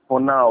for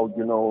now,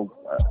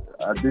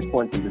 at this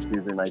point in the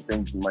season, I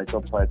think my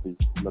top five is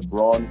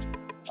LeBron,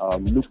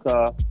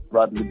 Luca,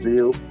 Bradley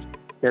Beal,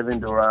 Kevin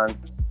Durant,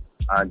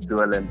 and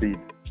Joel Embiid.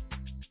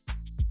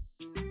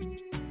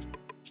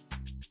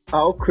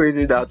 How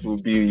crazy that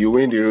would be! You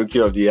win the Rookie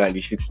of the Year and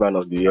the Sixth Man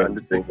of the Year. And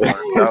the sixth one,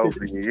 that would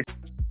be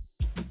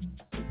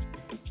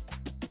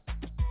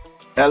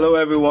Hello,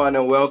 everyone,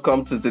 and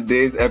welcome to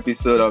today's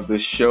episode of the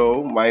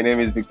show. My name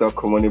is Victor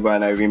Komoniba,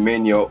 and I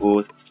remain your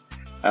host.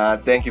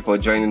 Thank you for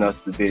joining us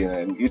today.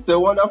 And it's a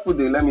wonderful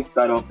day. Let me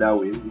start off that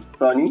way. It's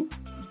sunny.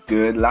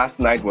 Good. Last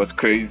night was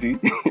crazy.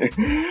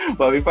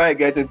 But before I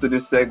get into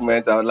this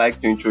segment, I would like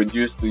to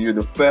introduce to you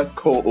the first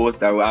co-host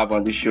that we have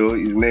on the show.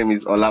 His name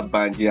is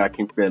Olabanji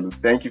Akinfelu.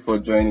 Thank you for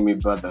joining me,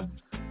 brother.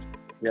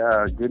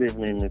 Yeah, good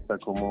evening, Mr.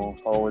 Komo.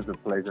 Always a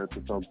pleasure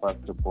to talk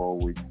basketball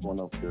with one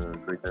of the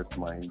greatest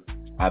minds.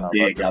 I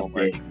beg. Don't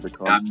even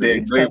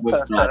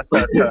start.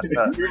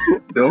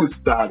 Don't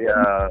start.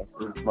 Yeah,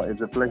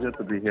 it's a pleasure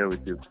to be here with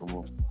you,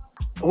 Komo.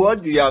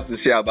 What do you have to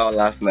say about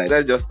last night?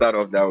 Let's just start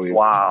off that way.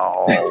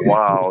 Wow.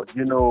 On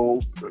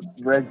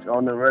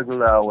the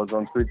regular, I was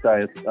on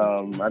Twitter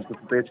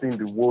anticipating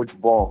the Woj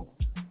bomb.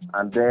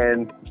 And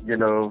then,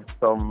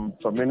 some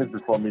minutes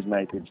before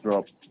midnight, it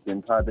dropped.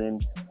 James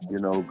Harden,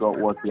 got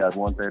what he had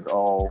wanted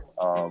all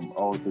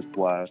this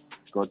while,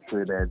 got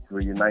traded,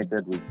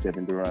 reunited with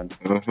Kevin Durant.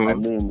 Mm-hmm. I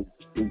mean,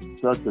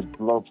 it's such a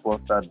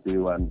blockbuster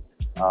deal, and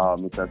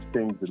it has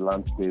changed the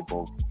landscape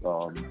of,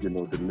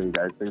 the league.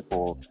 I think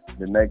for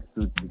the next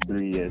 2 to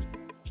 3 years.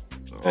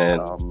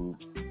 And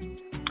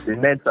the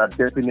Nets are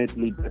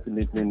definitely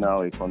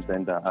now a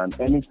contender, and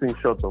anything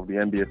short of the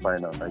NBA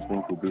Finals, I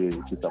think, will be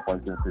a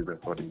disappointing season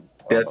for the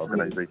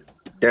organization.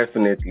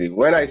 Definitely.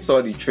 When I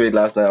saw the trade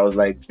last night, I was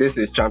like, this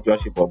is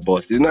championship or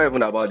bust. It's not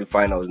even about the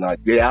finals now.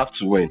 They have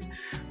to win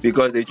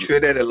because they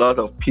traded a lot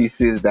of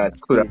pieces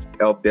that could have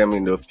helped them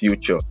in the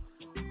future.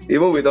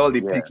 Even with all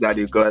the picks that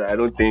they got, I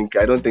don't think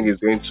it's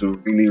going to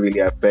really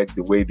affect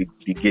the way the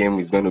game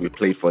is going to be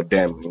played for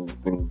them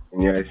in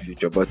the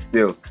future. But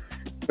still,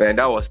 man,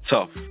 that was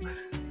tough.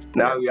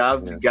 Now we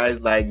have guys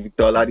like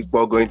Victor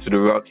Oladipo going to the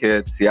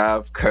Rockets. You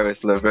have Caris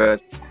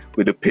LeVert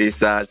with the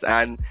Pacers.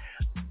 And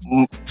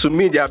to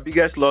me, their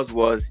biggest loss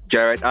was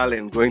Jarrett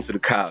Allen going to the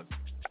Cavs.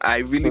 I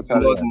really do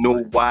not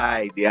know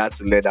why they had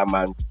to let that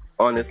man,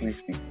 honestly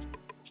speak.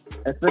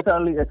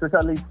 Especially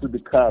to the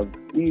Cavs.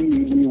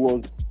 He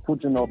was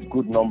putting up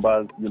good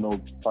numbers,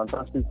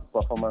 fantastic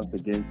performance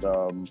against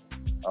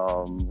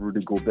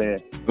Rudy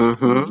Gobert.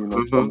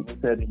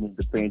 Committed him in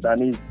the paint,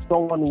 and he's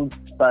someone whose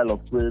style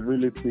of play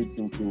really fits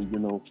into,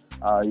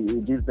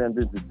 he gives them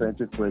this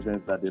defensive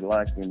presence that they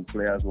lack in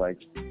players like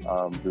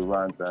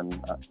Durant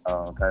and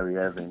Kyrie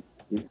Irving.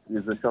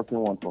 It's a shocking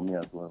one for me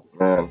as well.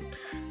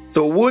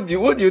 So what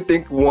do you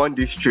think won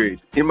this trade?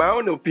 In my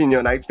own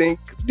opinion, I think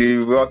the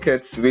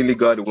Rockets really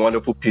got a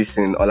wonderful piece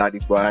in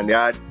Oladipo, and they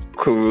had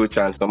Kuruc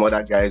and some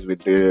other guys with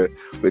the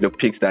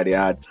picks that they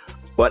had.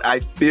 But I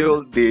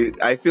feel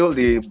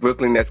the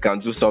Brooklyn Nets can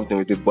do something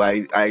with it. But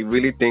I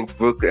really think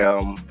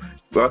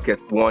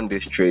Rockets won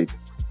this trade.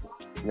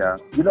 Yeah,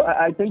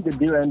 I think the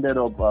deal ended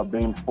up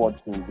being 4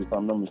 teams, if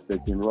I'm not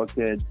mistaken.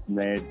 Rockets,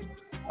 Nets,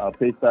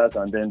 Pacers,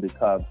 and then the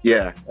Cavs.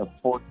 Yeah. A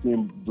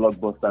 4-team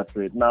blockbuster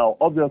trade. Now,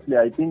 obviously,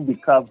 I think the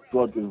Cavs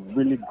got a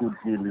really good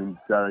deal in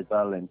Jarrett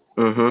Allen.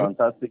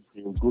 Fantastic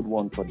deal, good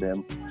one for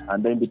them.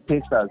 And then the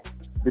Pacers,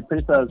 they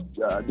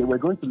were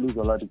going to lose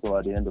Oladipo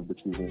at the end of the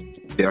season.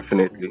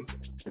 Definitely.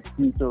 A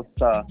future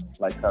star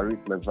like Caris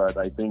LeVert,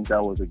 I think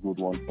that was a good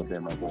one for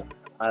them as well.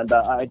 And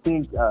I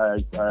think I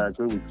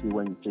agree with you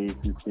when you say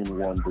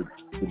 15-1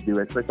 the deal,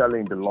 especially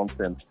in the long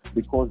term,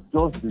 because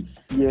just the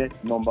sheer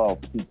number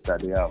of picks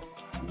that they have.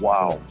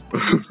 Wow.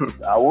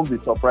 I won't be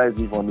surprised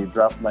if on the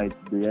draft night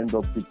they end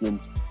up picking,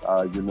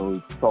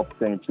 top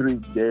 10,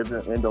 they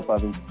end up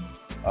having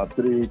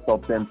 3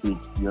 top 10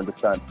 picks, you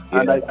understand?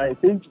 Yeah. And I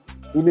think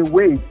in a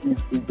way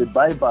it's a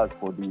buyback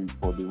for the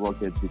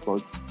Rockets,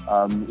 because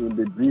in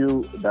the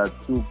deal that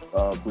took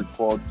Chris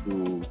Paul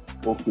to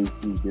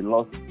OKC, they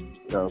lost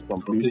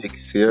some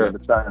picks, you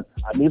understand?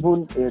 And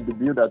even the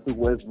deal that took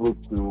Westbrook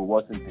to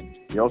Washington,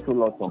 they also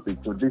lost some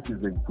picks. So this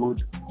is a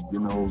good,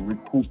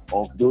 recoup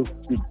of those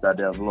picks that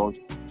they have lost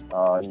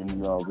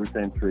in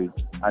recent trades.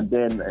 And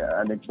then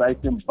an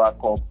exciting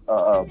backcourt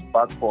of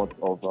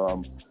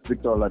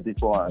Victor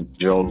Oladipo and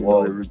John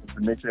Wall.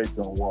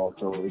 John Wall.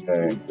 So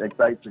it's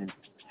exciting.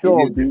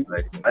 Sure,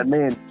 I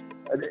mean,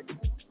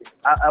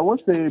 I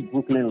won't say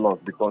Brooklyn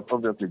lost, because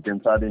obviously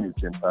James Harden is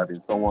James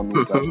Harden, someone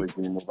who's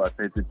averaging over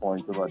 30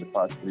 points over the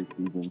past 3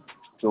 seasons.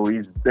 So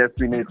he's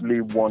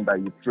definitely one that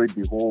you trade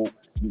you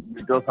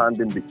just hand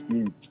him the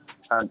keys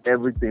and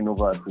everything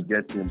over to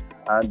get him.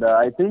 And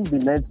I think the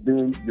Nets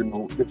doing,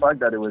 the fact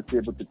that they were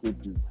able to keep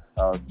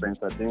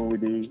Spencer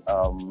Dinwiddie,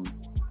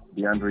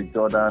 DeAndre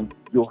Jordan,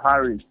 Joe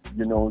Harris,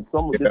 they still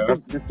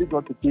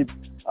got to keep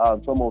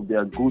some of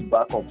their good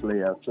backup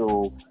players.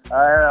 So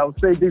I would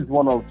say this is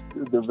one of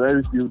the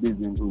very few days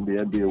in the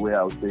NBA where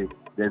I would say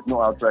there's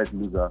no outright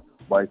loser.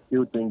 but I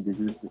still think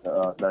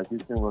that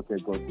Houston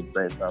Rockets got the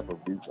best out of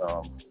this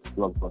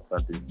blockbuster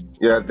deal.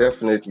 Yeah,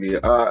 definitely.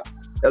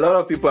 A lot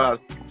of people have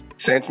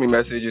sent me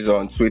messages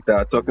on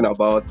Twitter talking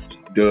about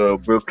the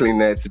Brooklyn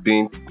Nets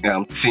being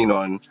seen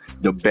on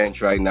the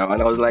bench right now,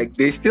 and I was like,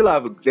 they still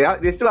have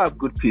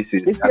good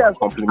pieces It's that yes,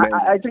 complement.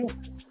 I think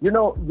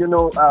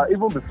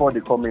even before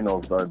the coming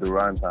of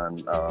Durant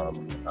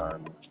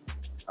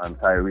and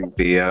Kyrie,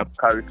 Yeah,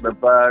 Caris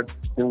LeVert,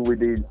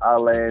 Dinwiddie,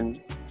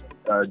 Allen,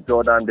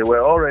 Jordan, they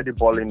were already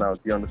balling out.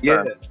 You yeah.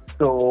 understand?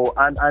 So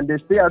and they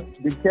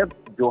kept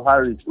Joe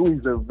Harris, who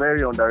is a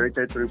very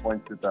underrated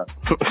 3-point shooter.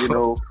 You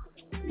know,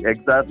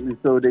 exactly.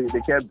 So they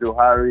kept Joe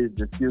Harris.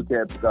 They still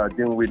kept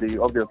Dinwiddie.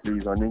 Obviously,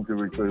 he's on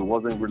injury, so it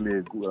wasn't really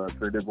a good,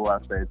 tradable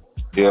asset.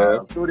 Yeah.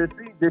 So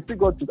they still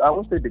got to, I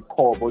won't say the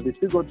core, but they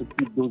still got to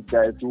keep those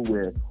guys who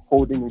were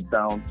holding it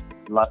down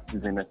last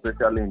season,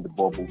 especially in the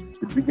bubble.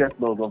 The biggest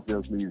loss,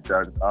 obviously, is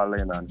Jared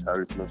Allen and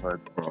Caris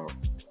LeVert.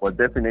 But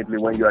definitely,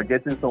 when you are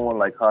getting someone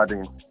like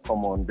Harden,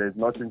 come on, there's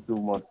nothing too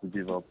much to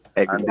give up.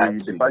 Exactly.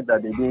 And the fact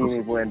that they didn't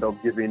even end up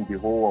giving the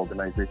whole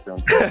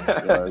organization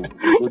a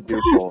good deal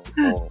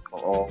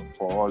for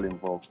all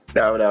involved.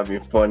 That would have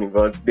been funny,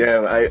 but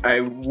damn, I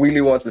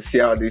really want to see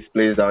how this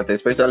plays out,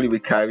 especially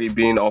with Kyrie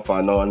being off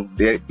and on.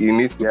 He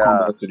needs to come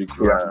back to the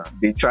crew.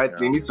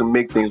 They need to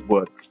make things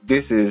work.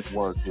 This is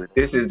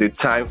the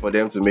time for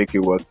them to make it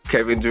work.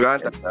 Kevin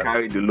Durant has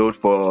carried the load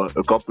for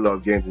a couple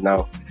of games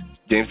now.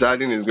 James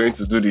Harden is going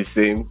to do the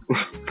same.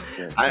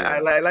 I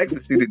like to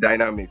see the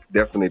dynamics,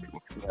 definitely.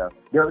 Yeah.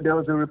 There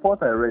was a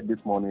report I read this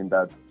morning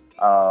that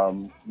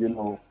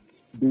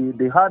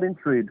the Harden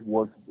trade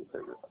was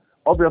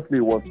obviously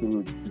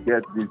to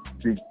get this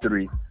big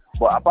three,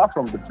 but apart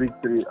from the big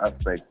three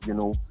aspect,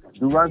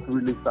 Durant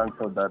really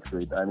sanctioned that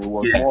trade, and it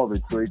was more of a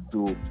trade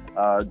to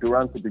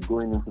Durant to be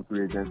going into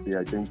free agency,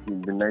 I think,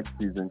 in the next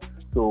season.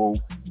 So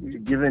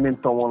giving him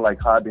someone like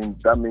Harden,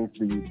 that means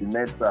the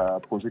Nets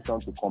are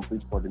positioned to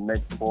compete for the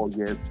next 4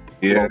 years.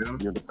 Yeah.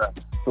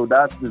 So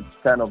that is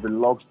kind of a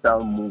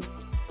lockdown move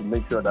to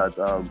make sure that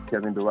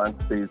Kevin Durant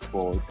stays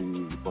for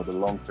the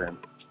long term.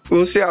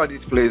 We'll see how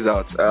this plays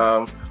out.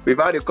 We've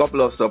had a couple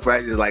of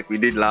surprises like we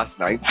did last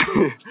night,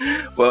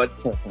 but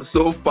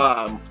so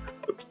far,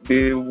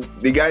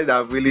 the guys that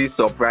have really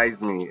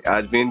surprised me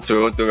has been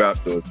Toronto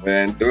Raptors.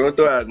 And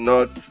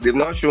Toronto they've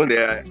not shown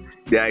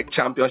their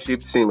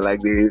championship team like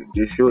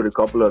they showed a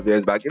couple of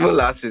years back. Even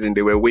last season,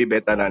 they were way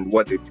better than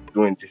what they're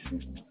doing this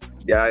season.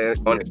 They are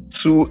on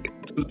a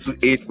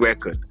 2-8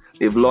 record.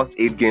 They've lost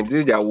 8 games.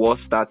 This is their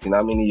worst start in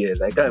how many years?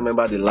 I can't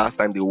remember the last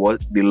time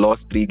they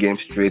lost 3 games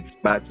straight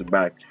back to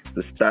back,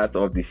 the start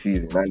of the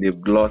season, and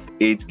they've lost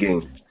 8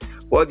 games.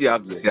 What do you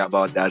have to say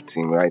about that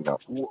team right now?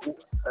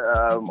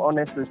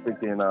 Honestly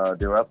speaking, the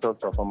Raptors'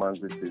 performance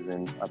this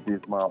season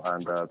abysmal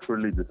and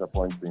truly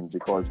disappointing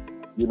because,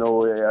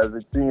 as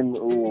a team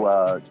who,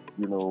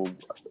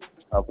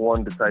 have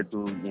won the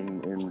title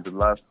in the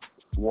last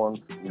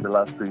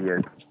 2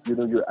 years,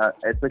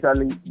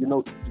 especially,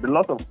 the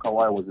loss of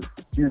Kawhi was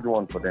a huge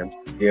one for them.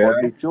 Yeah.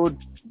 But they showed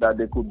that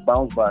they could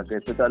bounce back,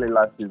 especially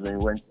last season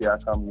when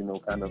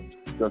Siakam, kind of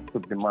just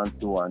took the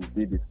mantle and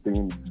did his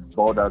thing,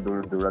 balled out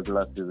during the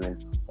regular season,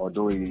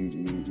 although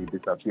he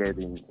disappeared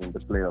in the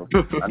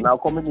playoffs. And now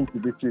coming into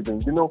this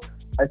season,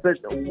 I said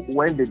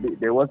when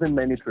there wasn't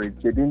many trades,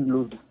 they didn't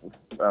lose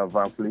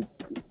Van Fleet,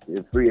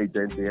 a free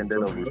agent, they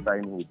ended up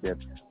signing with them.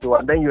 So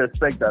and then you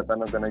expect that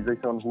an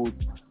organization whose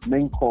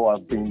main core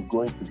have been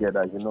going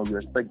together, you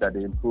expect that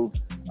they improve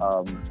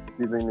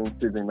season in,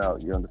 season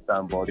out, you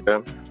understand, but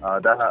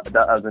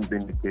that hasn't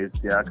been the case.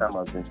 Siakam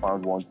has been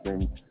found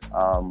wanting.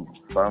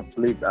 Van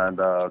Fleet and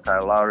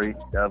Kyle Lowry,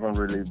 they haven't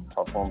really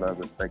performed as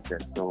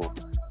expected. So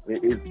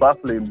it's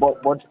baffling.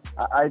 But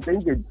I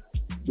think the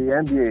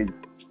NBA is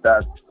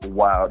that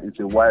wild. It's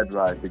a wild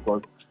ride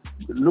because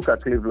look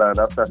at Cleveland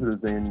after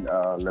losing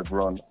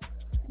LeBron.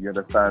 You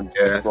understand?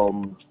 Yeah.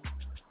 From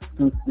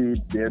 2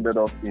 seed, they ended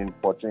up in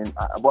 14.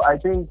 But I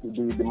think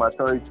the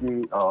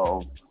maturity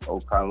of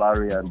Kyle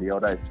Lowry and the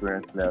other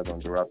experienced players on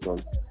the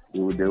Raptors, they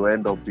will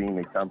end up being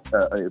a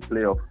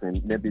playoff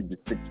team, maybe the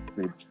 6th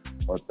seed.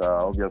 But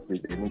obviously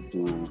they need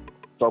to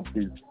stop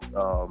this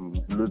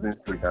losing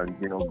streak and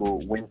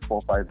go win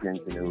 4-5 games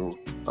in a row.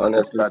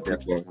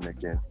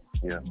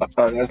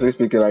 Honestly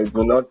speaking, I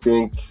do not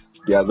think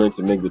they are going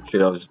to make the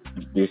playoffs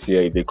this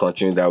year if they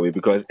continue that way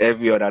because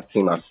every other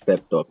team has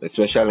stepped up,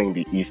 especially in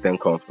the Eastern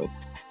Conference.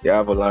 You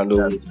have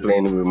Orlando who's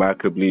playing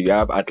remarkably. You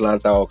have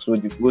Atlanta Hawks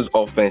whose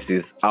offense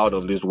is out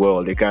of this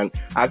world. They can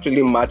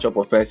actually match up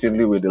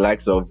offensively with the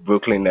likes of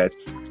Brooklyn Nets,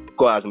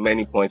 score as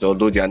many points,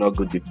 although they are not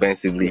good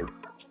defensively.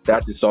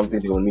 That is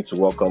something they will need to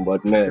work on.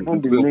 But man,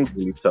 even the Knicks,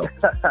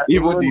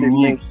 even the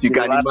Knicks, you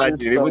can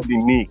imagine, even the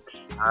Knicks.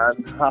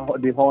 And how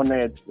the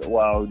Hornets,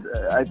 wow.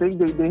 I think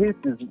the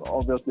Heat is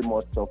obviously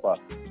much tougher.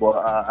 But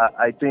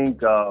I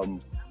think the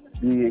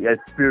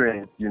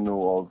experience,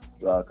 of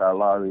Kyle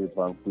Lowry,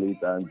 Van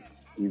Fleet, and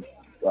if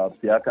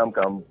Siakam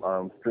can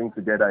string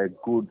together a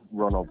good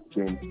run of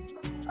games.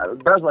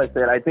 That's why I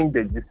said I think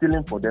the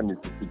ceiling for them is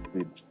the 6th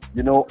seed.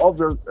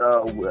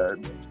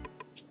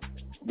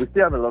 we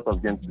still have a lot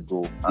of games to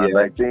go, and Yeah.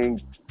 I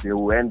think they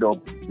will end up,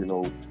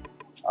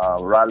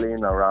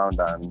 rallying around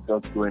and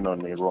just going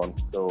on a run.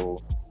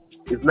 So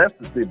it's left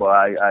to see, but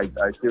I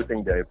still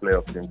think they're a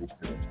playoff team this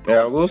year.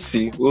 Yeah, we'll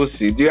see. We'll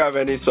see. Do you have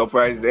any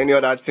surprises? Any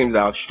other teams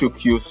that have shook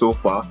you so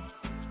far?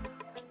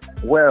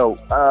 Well,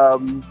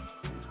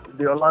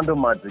 the Orlando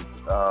Magic,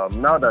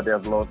 now that they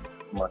have lost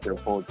Markel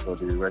Fultz for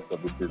the rest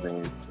of the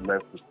season, it's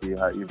left to see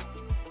how if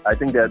I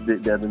think they're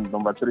the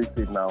number 3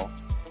 seed now,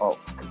 or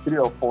 3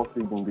 or 4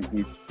 seed in the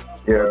East.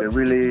 So they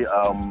really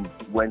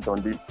went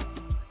on this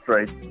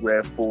stretch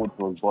where Fultz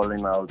was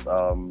balling out.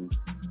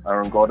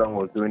 Aaron Gordon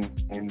was doing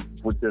in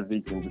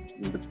Vucevic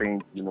in the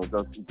paint,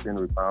 just hitting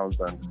rebounds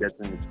and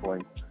getting his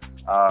points.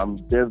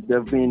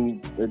 They've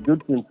been a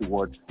good team to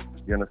watch.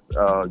 You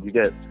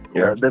get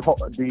Yeah. the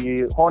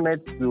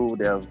Hornets too.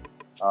 The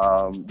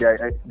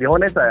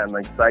Hornets are an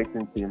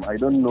exciting team. I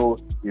don't know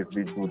if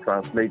it will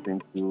translate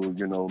into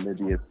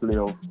maybe a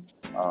playoff.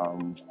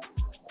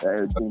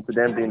 Into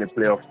them being a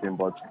playoff team,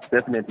 but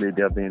definitely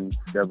they have been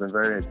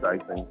very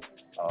exciting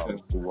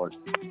to watch.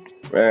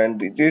 And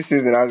this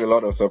season has a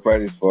lot of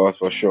surprises for us,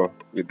 for sure.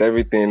 With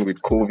everything, with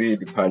COVID,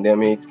 the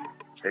pandemic,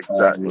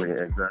 Exactly.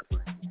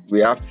 we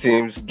have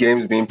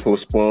games being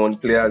postponed,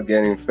 players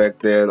getting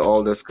infected,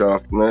 all this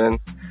stuff, man.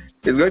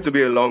 It's going to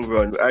be a long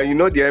run. And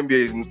the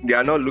NBA, they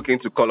are not looking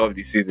to call off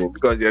the season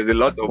because there's a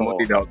lot of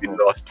money that will be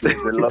lost. There's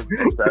a lot,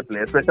 exactly,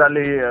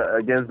 especially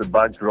against the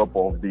backdrop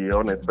of the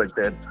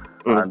unexpected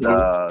and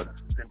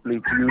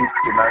simply huge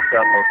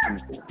financial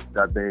losses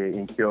that they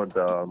incurred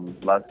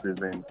last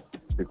season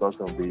because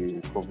of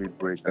the COVID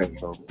break and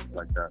stuff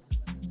like that.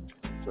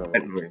 So,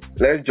 anyway,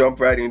 let's jump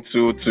right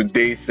into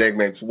today's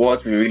segment.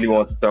 What we really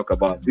want to talk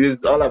about. This is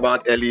all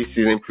about early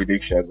season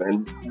predictions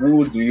and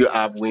who do you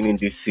have winning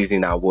this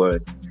season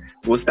award.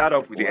 We'll start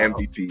off with the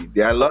MVP.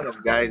 There are a lot of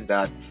guys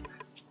that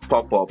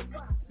pop up.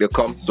 They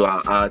come to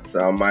our hearts,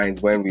 our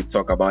minds when we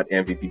talk about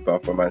MVP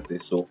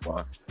performances so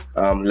far.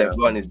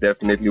 LeBron is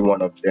definitely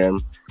one of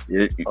them.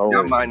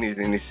 That man is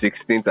in his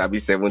 16th, or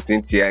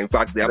 17th year. In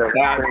fact,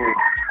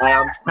 I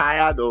am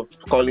tired of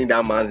calling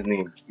that man's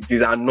name. It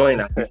is annoying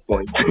at this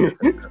point.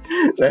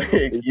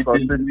 His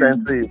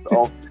consistency is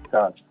off the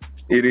chart.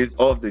 It is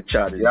off the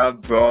chart. We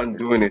have Braun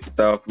doing his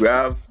stuff. We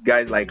have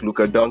guys like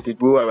Luka Doncic,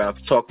 who I have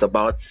talked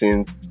about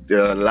since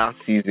last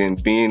season,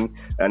 being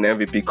an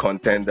MVP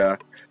contender.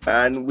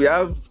 And we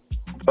have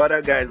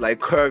other guys like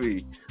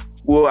Curry,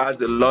 who has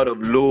a lot of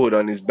load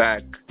on his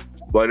back,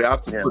 but they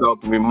have to put up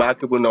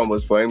remarkable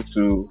numbers for him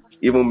to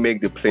even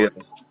make the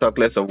playoffs, talk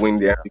less of winning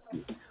the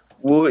MVP.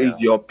 Who is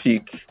your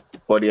pick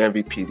for the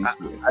MVP this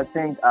year? I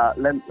think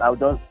I'll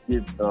just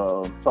give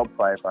top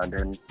 5 and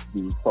then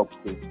the top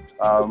 6.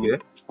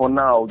 Okay. For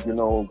now,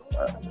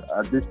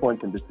 at this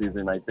point in the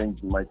season, I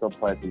think my top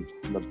 5 is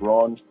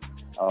LeBron,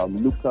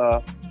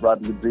 Luka,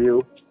 Bradley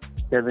Beal,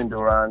 Kevin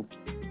Durant,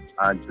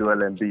 and Joel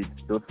Embiid.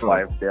 Those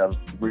 5, they are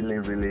really,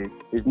 really.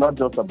 It's not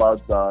just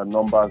about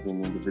numbers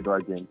in individual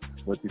games,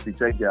 but if you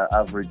check their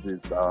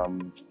averages,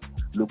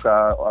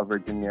 Luka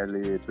averaging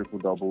nearly a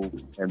triple-double,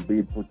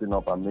 Embiid putting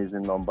up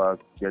amazing numbers,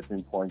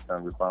 getting points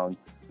and rebounds,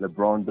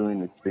 LeBron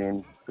doing his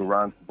thing,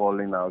 Durant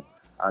balling out,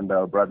 and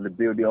Bradley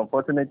Beal. The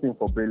unfortunate thing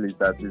for Beal is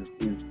that his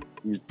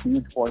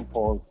huge point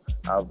falls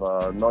have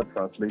not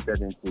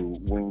translated into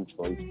wins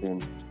for his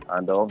team,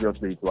 and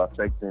obviously it will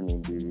affect him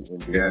in the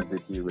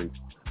MVP race.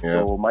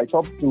 Yeah. So my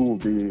top 2 will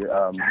be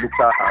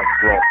Luka and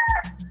Brock.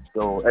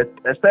 So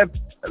except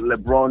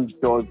LeBron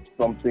does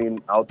something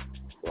out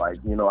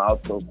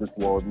of this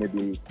world,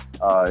 maybe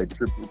a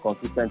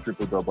consistent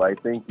triple-double, I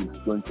think he's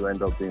going to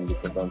end up being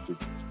Luka Doncic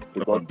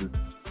because he's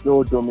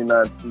so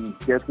dominant.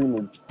 He's getting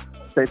his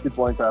 30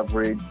 points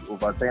average,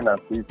 over 10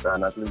 assists,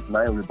 and at least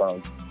 9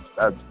 rebounds.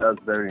 That's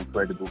very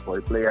incredible for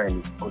a player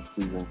in his first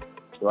season.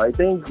 So I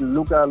think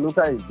Luka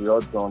is the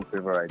odds-on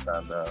favorite,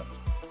 and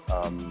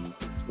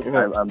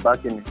I'm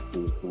backing it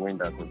to win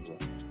that as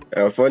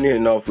well. Funny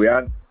enough, we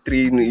had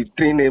three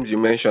names you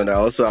mentioned I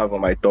also have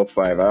on my top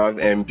 5. I have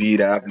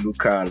Embiid, I have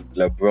Luka, and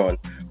LeBron.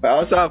 But I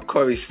also have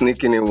Curry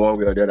sneaking in one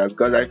way or the other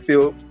because I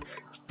feel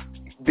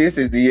this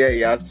is the year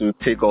he has to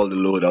take all the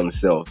load on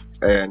himself.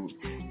 And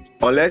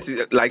unless,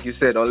 like you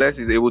said, unless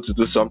he's able to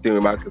do something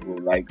remarkable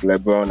like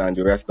LeBron and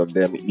the rest of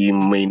them, he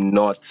may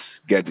not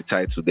get the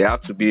title. They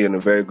have to be in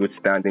a very good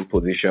standing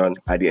position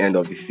at the end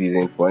of the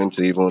season for him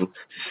to even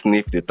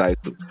sniff the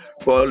title.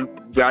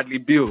 But Bradley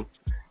Beal,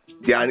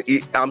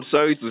 I'm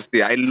sorry to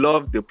say, I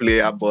love the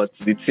player, but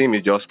the team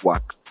is just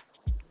whack.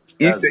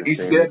 He said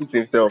it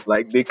himself,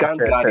 like they can't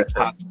guard his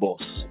hard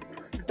boss.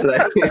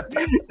 Like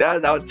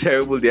that's how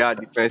terrible they are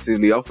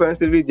defensively.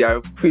 Offensively, they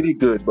are pretty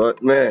good,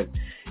 but man,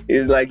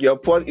 it's like you are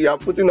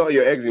putting all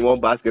your eggs in one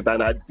basket,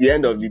 and at the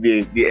end of the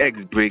day, the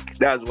eggs break.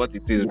 That's what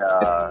it is.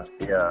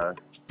 Yeah.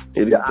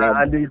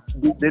 And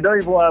they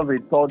don't even have a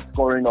third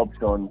scoring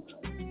option.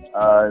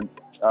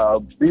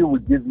 Bill will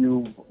give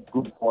you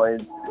good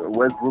points.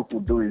 Westbrook will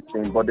do his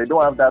thing, but they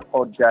don't have that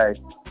third guy,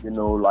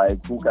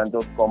 like who can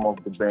just come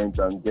off the bench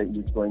and get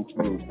you 20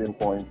 10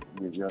 points.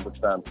 You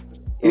understand?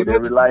 So they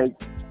rely.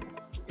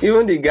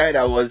 Even the guy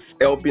that was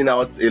helping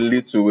out a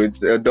little with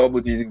a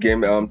double-digit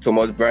game,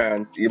 Thomas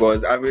Bryant, he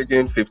was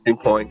averaging 15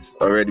 points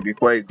already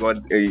before he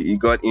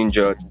got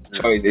injured.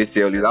 Tore his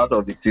ACL. He's out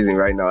of the season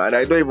right now, and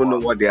I don't even know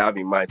what they have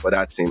in mind for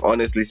that team.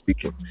 Honestly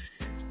speaking,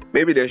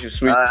 maybe they should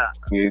switch.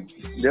 With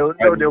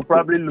they'll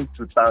probably look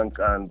to tank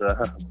and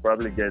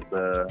probably get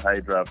a high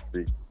draft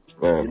pick.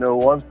 Yeah. You know,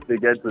 once they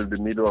get to the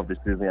middle of the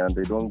season and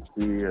they don't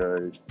see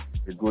a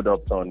good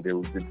upturn,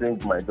 the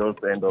teams might just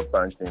end up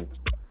tanking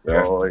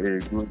for a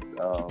good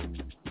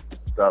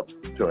draft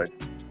choice.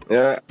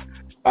 Yeah.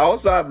 I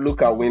also have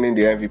Luka winning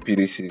the MVP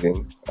this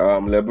season.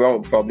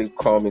 LeBron will probably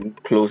come in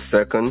close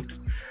second.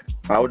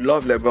 I would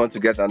love LeBron to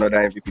get another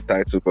MVP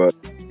title, but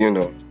you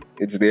know,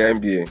 it's the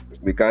NBA.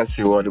 We can't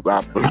see what will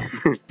happen.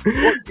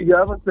 You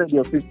haven't said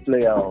your fifth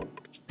player.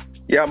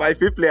 Yeah, my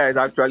fifth player is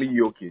actually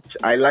Jokic.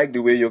 I like the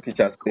way Jokic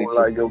has played.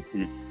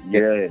 Jokic.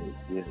 Yes.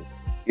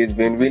 It's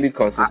been really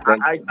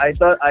consistent. I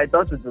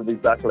thought it would be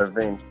Zach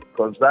LaVine,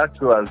 because Zach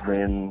too has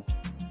been.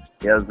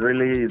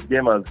 His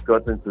game has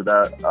gotten to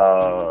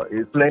that.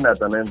 He's playing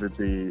at an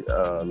MVP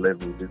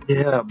level.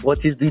 Yeah,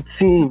 but it's the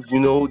teams,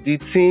 the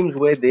teams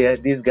where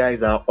these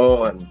guys are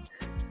on,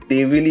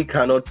 they really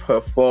cannot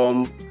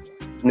perform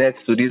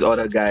next to these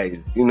other guys.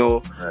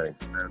 Right,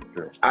 that's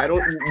true.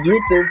 Do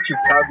you think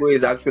Chicago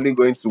is actually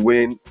going to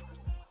win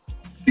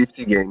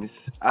 50 games?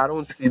 I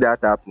don't see that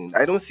happening.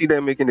 I don't see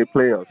them making the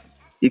playoffs.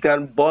 He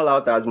can ball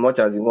out as much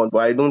as he wants, but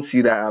I don't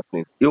see that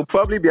happening. He'll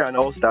probably be an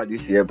all-star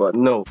this year, but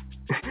no.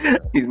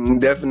 He's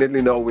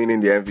definitely not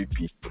winning the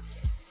MVP.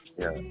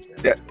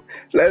 Yeah.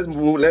 Let's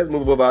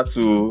move over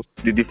to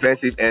the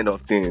defensive end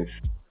of things.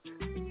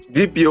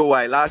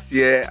 DPOY last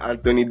year,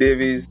 Anthony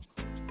Davis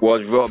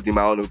was robbed, in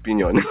my own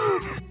opinion.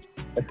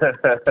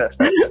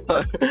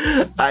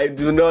 I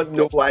do not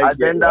know why.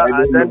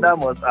 Agenda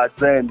must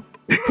ascend.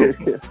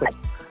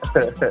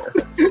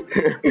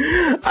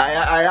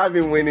 I have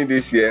him winning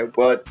this year,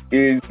 but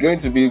it's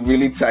going to be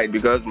really tight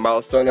because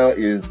Miles Turner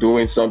is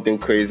doing something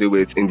crazy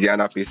with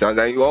Indiana Pacers,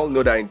 and you all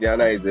know that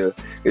Indiana is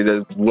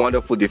a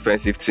wonderful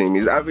defensive team.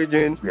 He's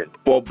averaging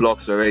 4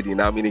 blocks already in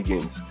how many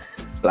games?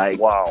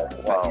 Wow.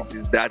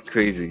 It's that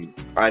crazy.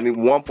 And in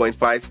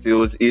 1.5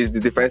 steals, is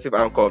the defensive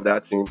anchor of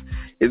that team.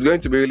 It's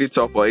going to be really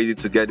tough for AD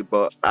to get it,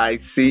 but I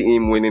see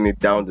him winning it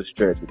down the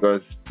stretch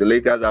because the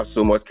Lakers have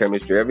so much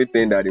chemistry.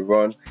 Everything that they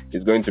run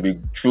is going to be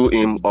through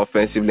him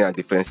offensively and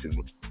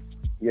defensively.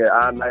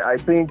 Yeah, and I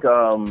think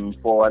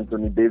for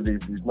Anthony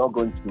Davis, he's not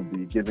going to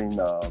be giving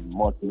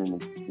much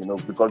minutes,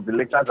 because the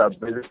Lakers are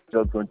basically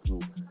just going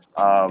to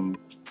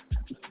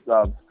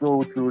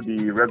go through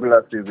the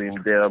regular season.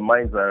 Their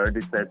minds are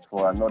already set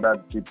for another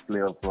deep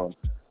playoff run.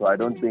 So I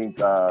don't think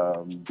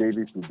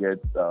Davis will get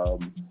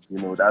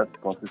that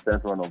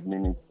consistent run of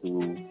minutes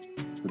to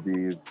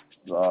be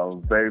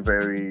very,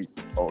 very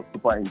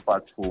super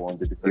impactful on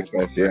the defense.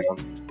 Yeah.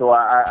 So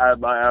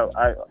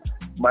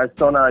my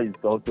Stunner is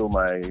also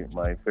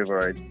my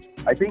favorite.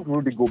 I think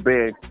Rudy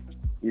Gobert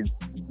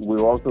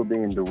will also be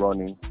in the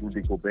running.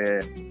 Rudy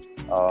Gobert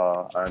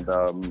and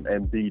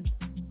Embiid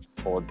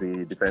for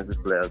the defensive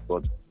players,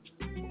 but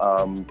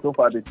so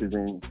far this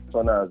season,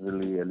 Stunner has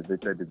really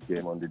elevated his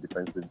game on the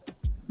defensive.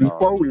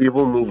 Before we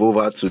even move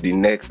over to the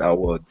next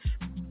awards,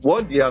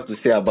 what do you have to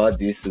say about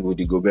this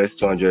Rudy Gobert's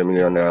 $200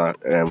 million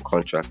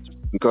contract?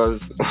 Because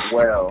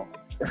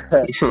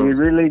he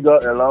really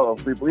got a lot of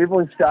people.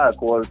 Even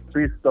Shaq was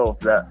pissed off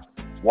that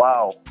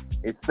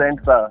a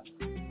center.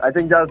 I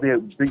think that's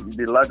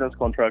the largest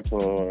contract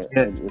for a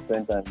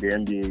center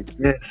in the NBA.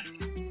 Yes.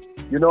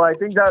 I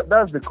think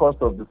that's the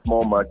cost of the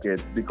small market,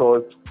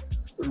 because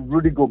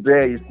Rudy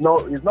Gobert is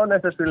not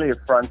necessarily a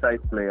franchise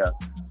player,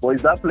 but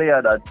he's that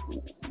player that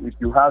if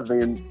you have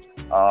him,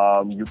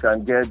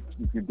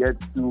 if you get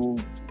 2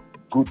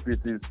 good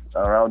pieces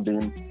around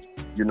him,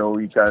 you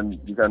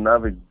can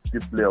have a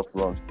deep playoff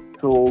run.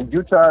 So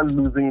Utah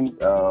losing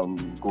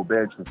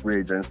Gobert to free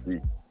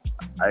agency,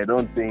 I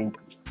don't think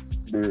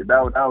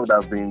that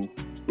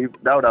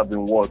would have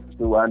been worse.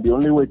 So, and the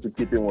only way to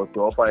keep him was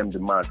to offer him the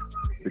max,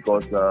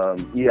 because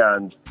he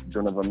and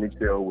Donovan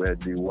Mitchell were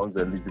the ones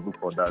eligible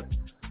for that,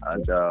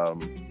 and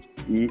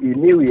he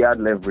knew he had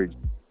leverage.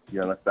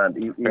 You understand?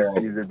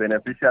 He's a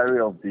beneficiary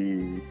of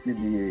the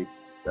CBA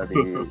that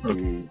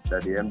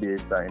the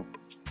NBA signed.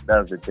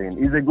 That's the thing.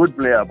 He's a good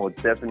player, but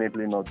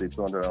definitely not a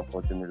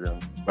 $240 million.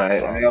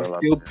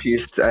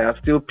 I have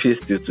still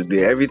pissed you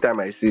today. Every time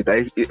I see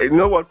it,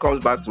 what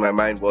comes back to my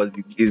mind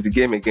is the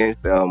game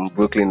against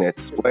Brooklyn Nets.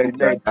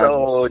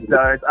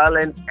 Jarrett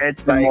Allen ate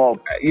him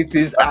up. It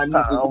is on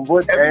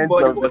both ends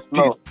of the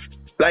floor.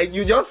 Like,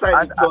 you just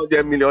signed a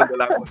 $200 million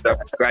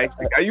contract, right?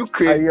 Are you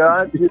crazy?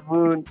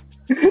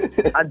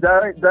 And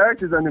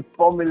Jarrett is on a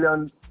 $4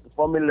 million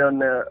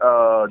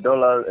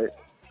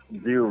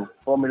deal,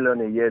 $4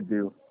 million a year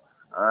deal,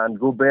 and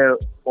Gobert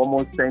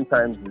almost 10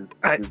 times his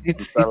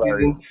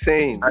salary. It is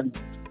insane. And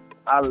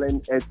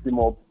Allen ate him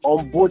up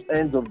on both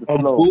ends of the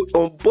floor.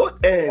 On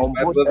both ends.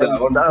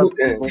 That's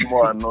even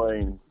more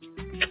annoying.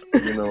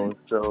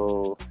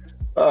 So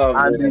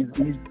and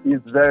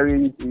he's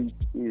very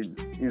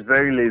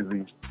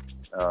lazy,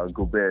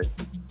 Gobert.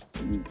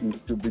 he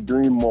should be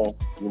doing more,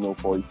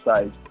 for his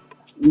side.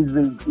 He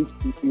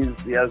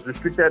has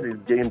restricted his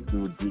game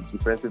to the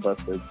defensive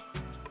aspect.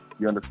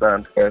 You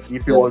understand? Yes.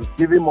 If he was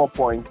giving more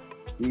points,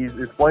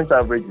 his point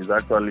average is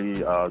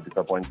actually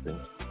disappointing.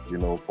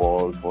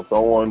 For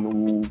someone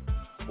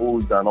who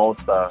is an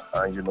all-star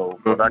and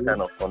for that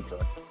kind of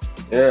contract.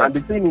 Yeah. And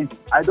the thing is,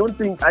 I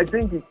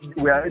think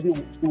we are already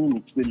seeing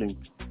his ceiling.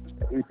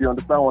 If you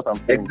understand what I'm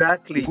saying.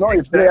 Exactly. It's not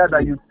a player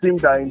that you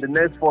think that in the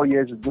next 4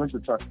 years is going to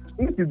try.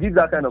 If you give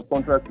that kind of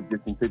contract to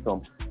Jason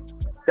Tatum,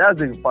 that's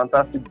a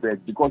fantastic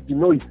bet because his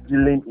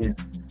ceiling is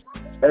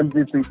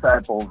MVP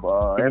type of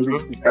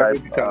MVP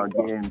type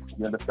games.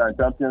 You understand?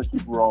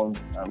 Championship runs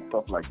and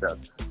stuff like that.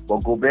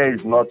 But Gobert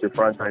is not a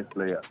franchise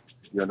player.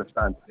 You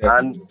understand? Yeah.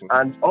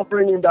 And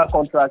offering him that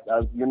contract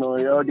as he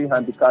already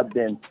handicapped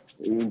them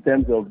in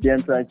terms of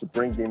them trying to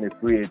bring in a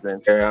free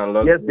agent.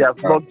 Yes, they have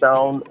locked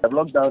down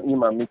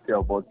him and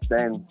Mitchell, but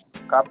then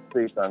cap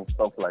space and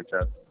stuff like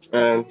that.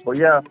 But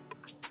yeah.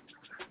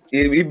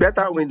 He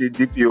better win the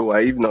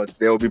DPO, if not,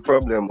 there will be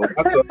problem. But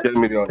that's $10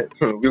 million.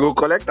 We will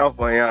collect that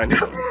for him.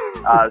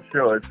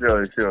 Sure.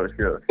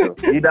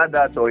 Either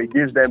that or he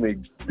gives them a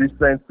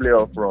decent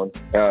playoff run.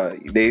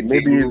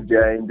 Maybe if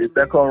they're in the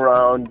second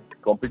round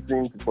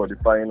competing for the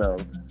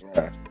finals.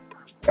 Yeah.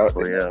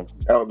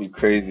 That would be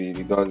crazy if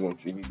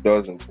it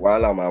doesn't.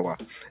 Wala.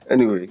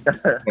 Anyway.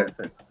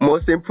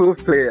 Most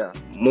improved player.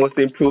 Who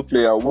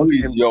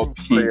is your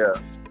player?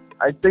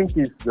 I think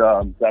it's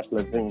Zach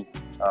LaVine.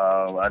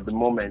 At the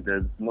moment,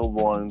 there's no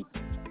one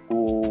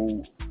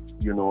whose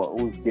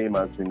game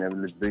has been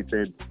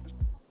elevated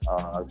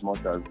as much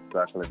as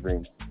Zach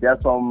LaVine. There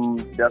are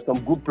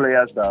some good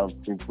players that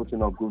have been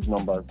putting up good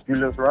numbers.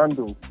 Julius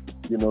Randle,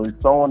 is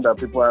someone that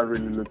people are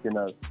really looking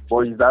at.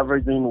 But he's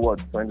averaging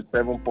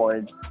 27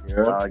 points,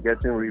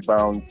 getting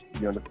rebounds.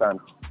 You understand?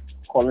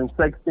 Colin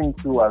Sexton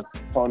too has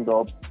turned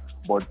up,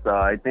 but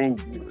I think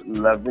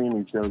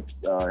LaVine is just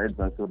heads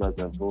and shoulders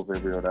above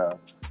every other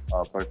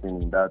person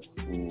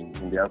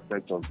in the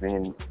aspect of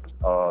being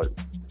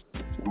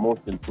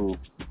most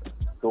improved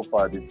so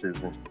far this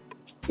season.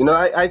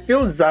 I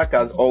feel Zach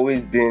has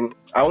always been,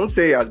 I won't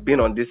say he has been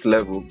on this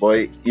level,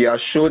 but he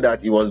has showed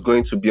that he was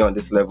going to be on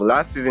this level.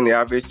 Last season, he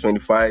averaged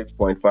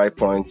 25.5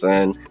 points,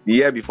 and the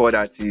year before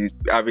that, he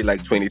averaged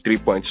like 23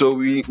 points. So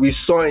we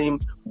saw him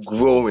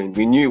growing.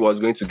 We knew he was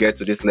going to get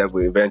to this level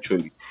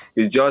eventually.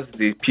 It's just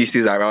the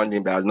pieces around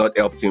him that has not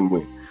helped him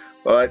win.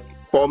 But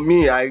for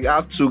me, I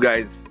have two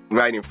guys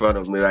right in front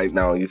of me right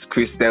now. It's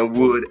Christian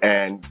Wood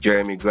and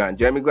Jeremy Grant.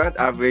 Jeremy Grant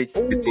averaged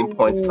 15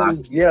 points last.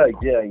 Yeah.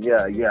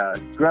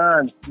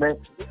 Grant, man.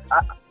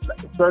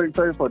 Sorry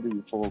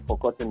for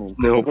cutting him.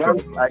 No Grant,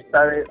 problem.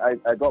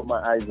 I got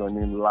my eyes on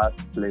him last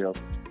playoff.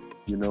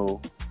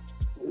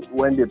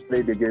 When they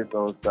played against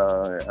us,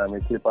 I'm a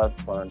Clippers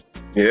fan.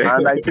 Yeah.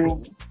 And I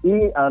think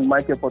he and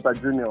Michael Porter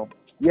Jr.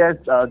 Yes,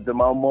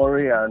 Jamal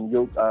Murray and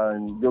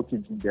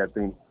Jokic did their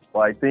thing. But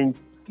I think,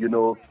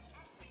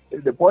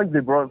 the points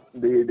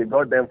they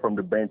got them from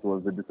the bench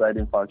was the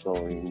deciding factor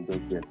in those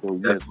games. So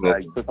yes,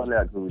 I totally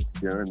agree with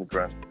Jeremy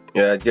Grant.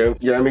 Yeah,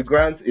 Jeremy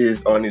Grant is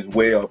on his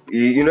way up.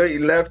 He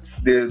left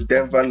the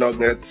Denver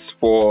Nuggets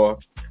for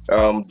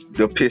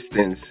the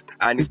Pistons,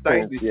 and he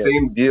signed the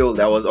same deal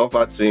that was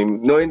offered to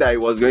him, knowing that he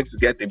was going to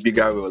get a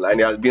bigger role, and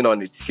he has been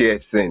on a tear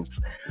since.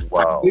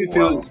 Wow.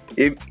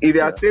 If they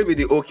had stayed with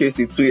the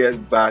OKC 2 years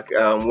back,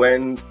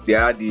 when they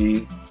had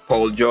the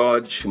Paul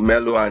George,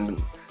 Melo,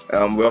 and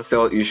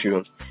Russell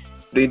issue,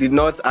 they did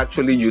not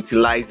actually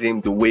utilize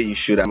him the way he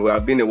should, and would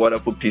have been a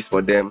wonderful piece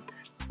for them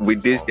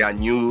with this their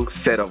new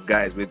set of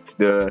guys with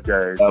the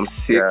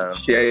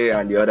Shea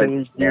and the other.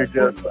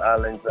 Just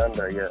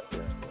Alexander,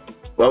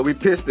 Well, with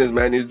Pistons,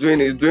 man, he's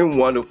doing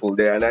wonderful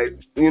there,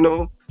 and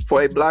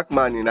for a black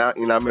man in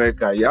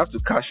America, you have to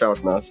cash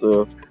out now.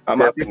 So I'm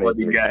happy for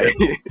the guy.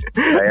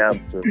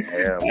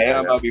 I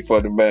am happy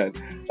for the man.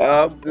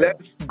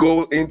 Let's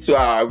go into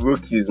our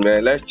rookies,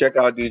 man. Let's check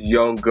out these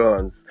young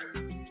guns.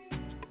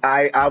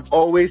 I have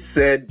always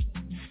said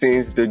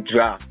since the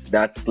draft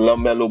that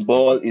LaMelo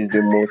Ball is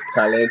the most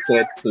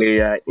talented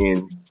player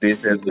in this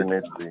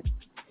season.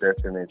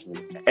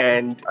 Definitely.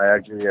 And I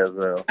agree as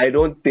well. I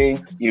don't think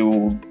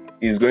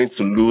he's going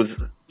to lose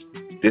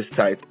this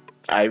title.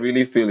 I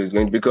really feel he's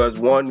going, because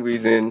one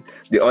reason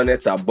the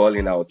Hornets are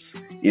balling out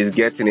is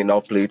getting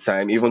enough play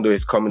time, even though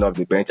he's coming off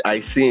the bench.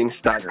 I see him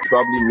start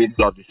probably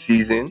middle of the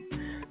season.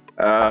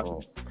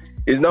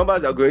 His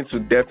numbers are going to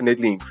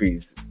definitely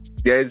increase.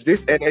 There is this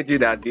energy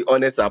that the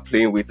Hornets are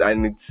playing with,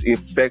 and it's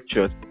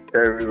infectious.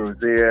 Terry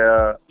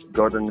Rozier,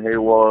 Gordon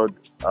Hayward,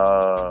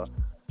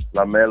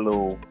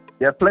 LaMelo,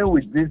 they're playing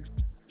with this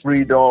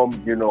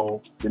freedom,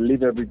 they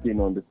leave everything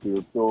on the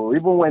field. So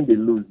even when they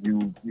lose,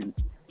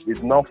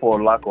 it's not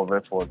for lack of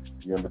effort,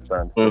 you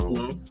understand? Mm-hmm.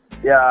 So,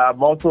 yeah,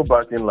 I'm also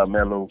backing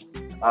LaMelo.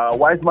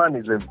 Wiseman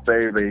is a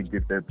very, very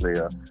gifted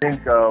player. I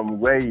think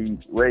where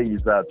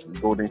he's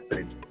at, Golden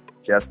State,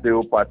 they are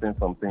still patching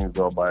some things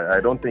up. I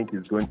don't think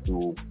he's going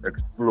to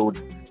explode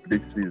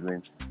this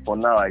season. For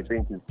now, I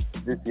think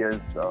this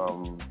year's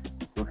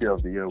Rookie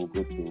of the Year will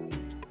go to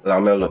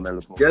Lamelo.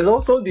 Lamelo Ball. There's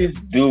also this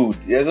dude.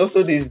 There's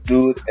also this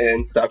dude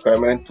in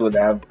Sacramento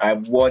that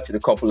I've watched a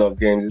couple of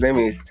games. His name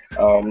is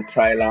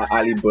Tyler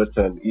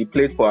Halliburton. He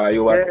played for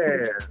Iowa State.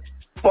 Yeah,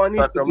 Funny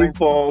shooting Sacramento.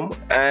 form,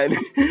 and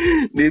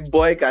the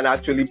boy can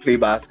actually play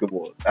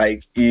basketball.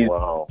 Like he's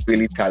Wow.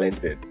 really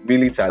talented.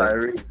 Really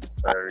talented.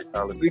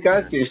 Tyrese We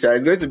can't Halliburton. say shy.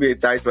 It's going to be a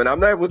tight one.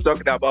 I'm not even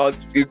talking about.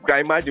 You can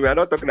imagine we're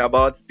not talking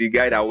about the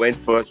guy that went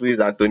first, who is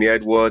Anthony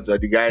Edwards, or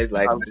the guys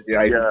like Isaac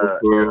Yeah,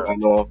 Okoro yeah.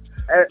 and all.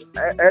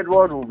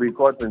 Edward will be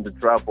caught in the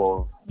trap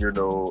of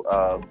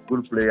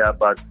good player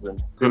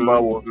batsman.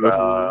 Timberwolves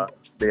Mm-hmm.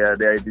 they are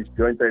a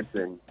disjointed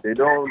team. They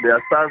don't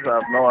their stars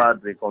have not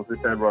had a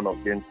consistent run of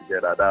games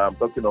together. That I'm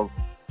talking of.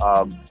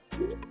 Um,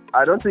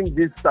 I don't think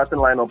this starting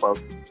lineup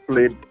has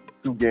played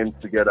 2 games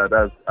together.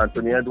 That's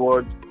Anthony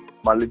Edwards,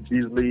 Malik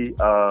Beasley,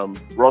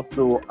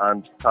 Russell,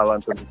 and Karl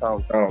Anthony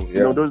Towns.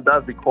 Yeah.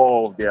 That's the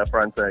core of their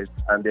franchise,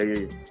 and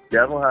they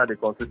haven't had a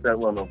consistent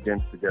run of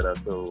games together.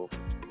 So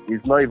he's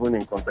not even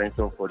in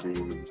contention for the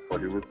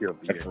rookie of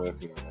the year,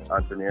 Definitely.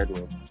 Anthony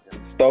Edwards.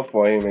 Tough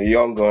for him, a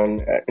young gun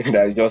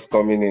that is just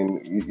coming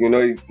in. You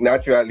know,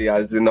 naturally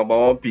as the number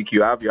one pick,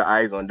 you have your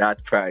eyes on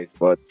that prize,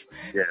 but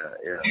Yeah,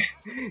 yeah.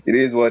 it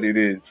is what it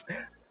is.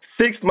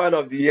 Sixth man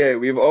of the year,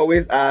 we've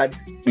always had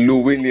Lou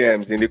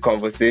Williams in the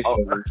conversation. Oh.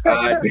 We've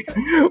had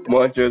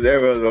Montrezl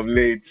Harrell of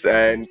late,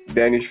 and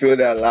Dennis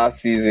Schroeder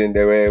last season.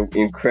 They were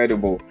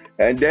incredible.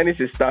 And Dennis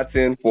is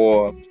starting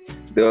for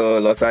the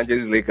Los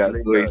Angeles Lakers,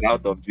 so he's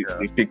out of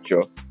the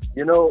picture.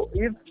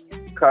 If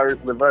Caris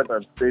LeVert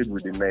had stayed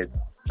with the Nets,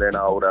 then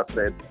I would have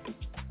said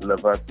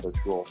LeVert for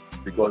sure.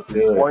 Because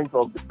his points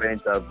off the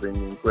bench have been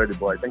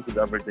incredible. I think he's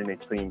averaging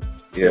 18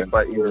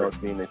 despite him not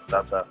being a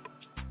starter.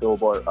 So,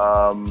 but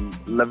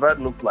LeVert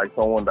looks like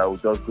someone that will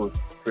just go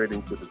straight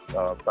into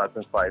the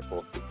starting five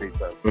of the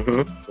Pacers.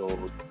 Mm-hmm.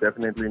 So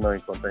definitely not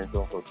in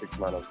contention for sixth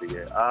man of the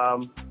year.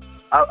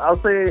 I'll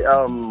say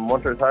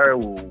Montrezl Harrell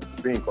will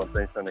be in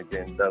contention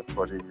again. That's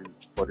for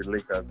the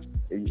Lakers.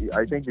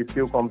 I think he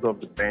still comes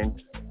off the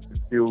bench to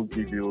still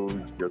give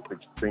you your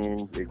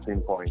 16,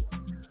 18 points.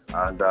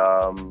 And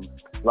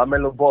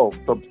Lamelo Ball,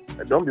 so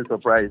don't be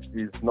surprised.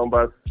 His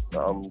numbers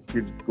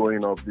keep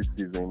going up this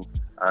season,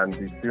 and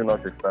he's still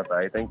not a starter.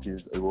 I think he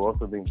will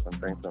also be in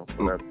contention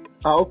for that.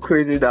 How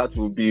crazy that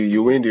would be!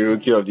 You win the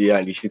Rookie of the Year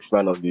and the Sixth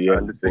Man of the Year.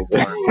 And the sixth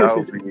man, that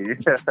would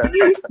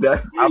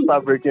be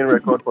after breaking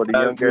record for the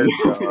youngest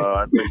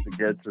athlete to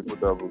get triple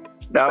double.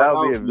 That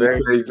would be a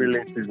very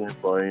brilliant season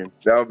for him.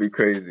 That would be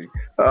crazy.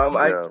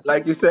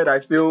 Like you said,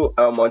 I feel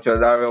Montrezl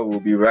Harrell will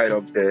be right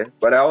up there,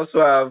 but I also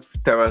have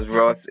Terrence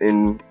Ross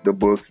in the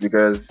books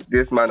because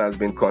this man has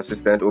been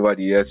consistent over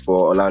the years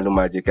for Orlando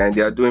Magic, and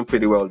they are doing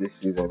pretty well this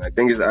season. I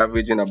think he's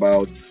averaging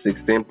about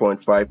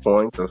 16.5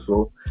 points or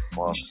so.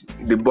 Wow.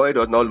 The boy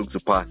does not look to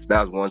pass.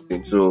 That's one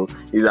thing. So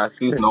his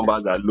assist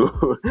numbers are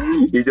low.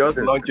 He just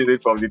launches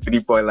it from the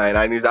 3-point line,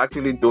 and he's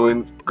actually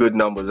doing good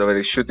numbers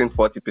already, shooting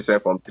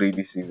 40% from 3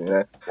 this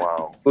season.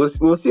 Wow.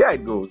 We'll see how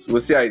it goes.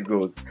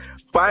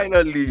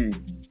 Finally,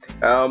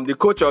 the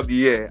coach of the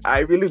year. I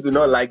really do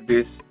not like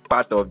this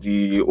part of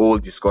the whole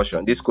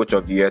discussion, this coach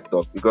of the year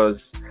talk, because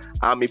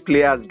I'm a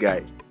players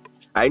guy.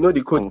 I know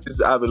the coaches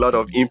have a lot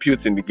of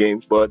input in the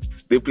game, but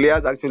the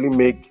players actually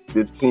make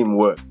the team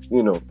work,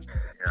 Yeah.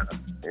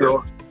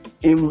 So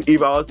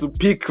if I was to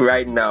pick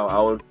right now,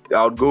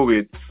 I would go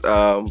with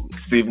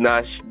Steve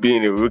Nash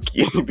being a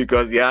rookie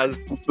because he has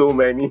so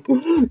many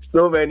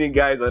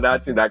guys on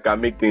that team that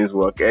can make things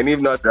work, and if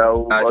not, that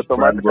will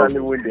automatically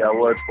win the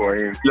award for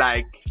him.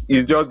 Like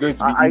it's just going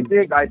to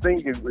be. I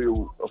think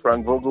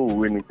Frank Vogel will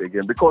win it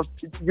again because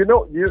you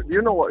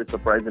know what is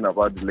surprising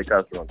about the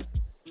Lakers run?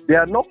 They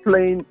are not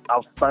playing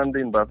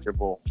outstanding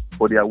basketball,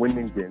 but they are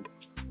winning games.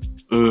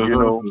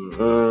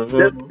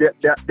 Mm-hmm.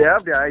 They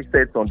have their eyes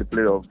set on the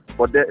playoffs,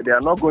 but they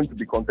are not going to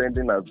be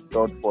contending as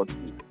third, fourth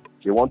seed.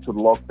 They want to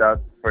lock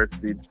that first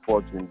seed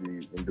spot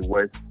in the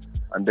West,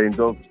 and then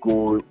just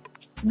go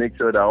make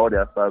sure that all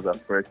their stars are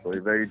fresh for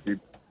a very deep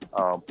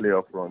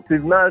playoff run.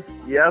 Steve Nash,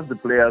 he has the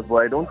players, but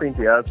I don't think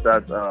he has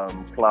that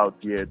clout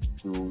yet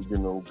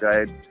to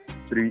guide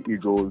three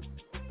Eagles.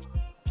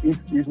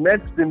 His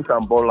next team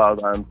can ball out,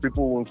 and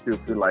people won't still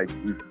feel like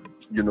it's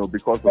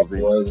because of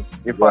it.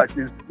 In fact,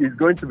 it's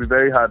going to be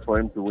very hard for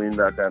him to win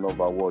that kind of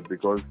award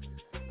because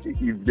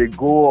if they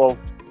go off,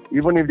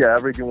 even if they're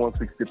averaging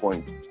 160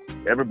 points,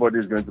 everybody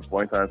is going to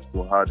point out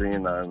to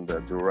Harden and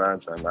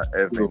Durant and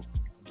Irving.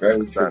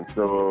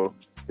 So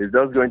he's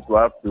just going to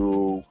have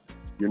to,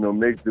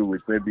 make do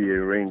with maybe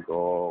a ring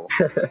or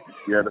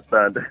you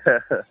understand.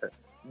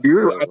 Do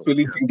you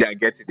actually think they are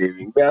getting a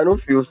ring? I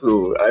don't feel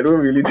so. I don't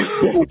really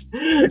think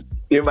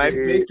they might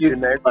make it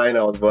in the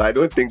finals, but I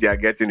don't think they are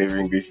getting a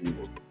ring this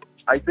season.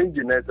 I think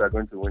the Nets are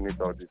going to win it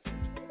all this season.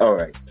 All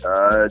right.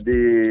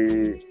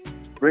 The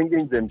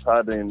bringing James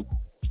Harden,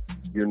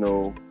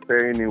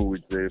 pairing him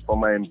with the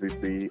former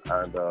MVP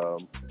and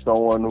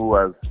someone who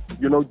has,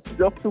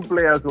 just two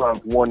players who have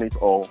won it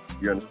all.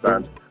 You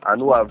understand? And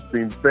who have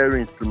been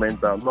very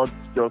instrumental, not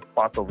just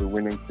part of a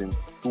winning team,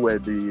 who were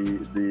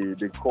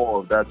the core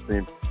of that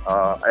team.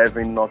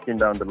 Evan knocking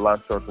down the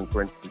last shot in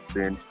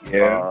 2016,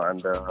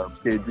 and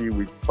KD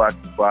with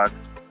back-to-back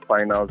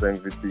finals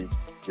MVP.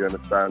 You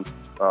understand?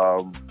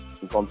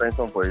 In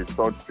contention for his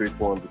third straight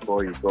one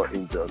before he got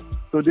injured.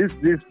 So these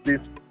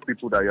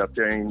people that you're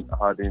pairing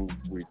Harden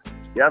with,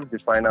 they have the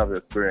finals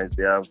experience.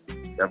 They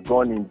have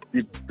gone in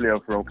deep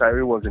playoff run.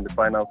 Kyrie was in the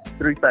finals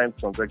 3 times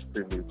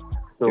consecutively.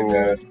 So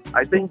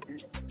I think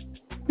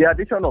the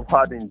addition of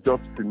Harden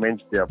just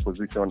cements their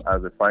position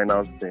as a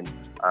finals team,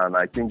 and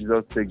I think it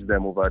just takes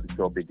them over the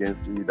top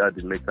against either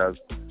the Lakers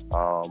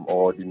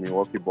or the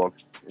Milwaukee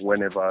Bucks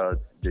whenever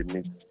they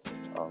meet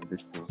this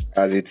team.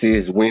 As it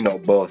is, win or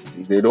bust.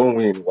 If they don't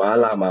win,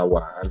 wala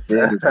mawa. I'm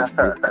saying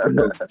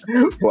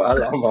it.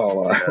 Wala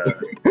mawa.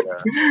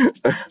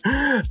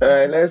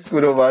 Let's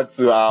put over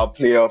to our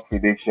playoff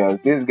predictions.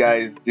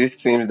 These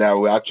teams that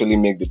will actually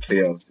make the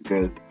playoffs,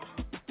 because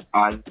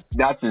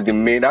that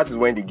is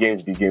when the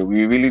games begin.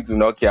 We really do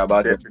not care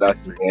about the regular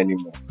season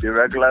anymore. The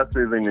regular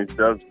season is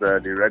just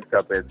the red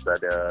carpets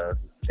that are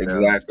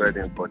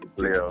spreading for the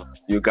playoffs.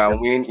 You can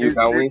win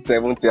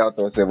 70 out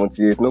of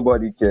 78.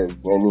 Nobody cares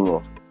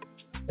anymore.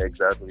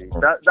 Exactly.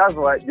 That's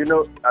why,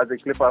 as a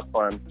Clippers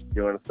fan,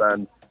 you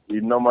understand,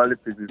 it normally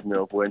pisses me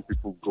off when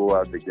people go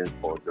out against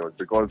Paul George,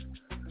 because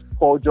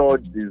Paul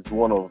George is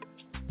one of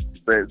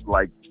the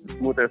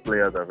smoothest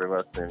players I've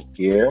ever seen.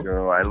 Yeah.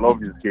 I love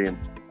his game,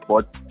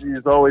 but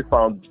he's always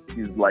found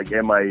he's like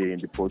MIA in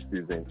the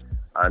postseason,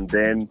 and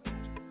then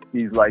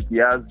he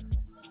has,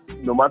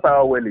 no matter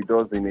how well he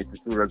does in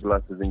 82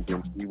 regular season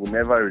games, he will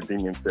never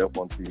redeem himself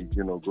until he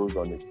goes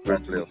on his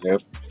first playoff.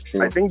 Yep.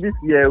 I think this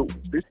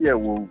year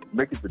will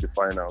make it to the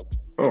finals.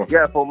 Oh.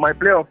 Yeah, for my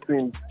playoff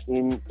teams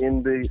in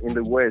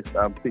the West,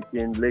 I'm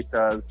picking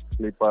Lakers,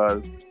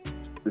 Clippers,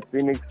 the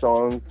Phoenix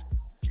Suns,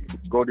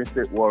 Golden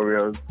State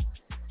Warriors.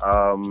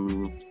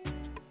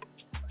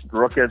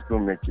 Rockets will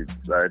make it.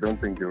 I don't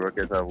think the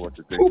Rockets have what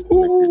it takes to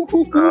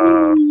make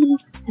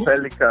it.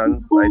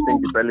 Pelicans, I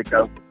think the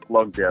Pelicans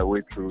slog their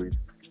way through it.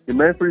 The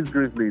Memphis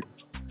Grizzlies,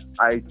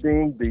 I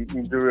think the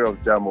injury of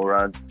Ja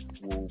Morant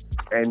will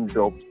end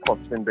up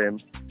costing them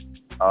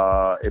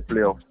a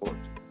playoff spot.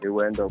 It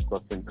will end up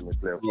costing them a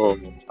playoff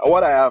spot.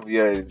 What I have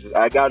here is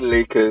I got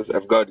Lakers,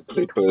 I've got the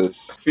Clippers.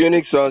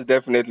 Phoenix Suns,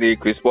 definitely.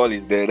 Chris Paul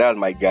is there. That's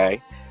my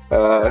guy.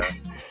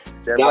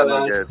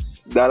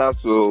 Dallas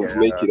will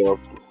make it up.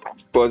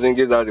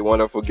 Porzingis had a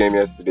wonderful game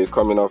yesterday,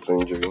 coming off the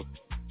injury.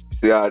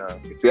 He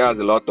has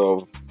a lot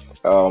of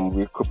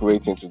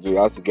recuperating to do. He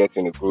has to get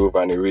in a groove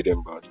and a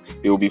rhythm, but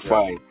he will be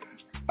fine.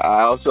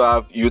 I also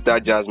have Utah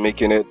Jazz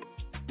making it.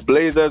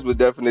 Blazers will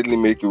definitely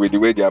make it with the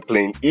way they are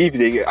playing, if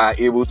they are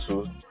able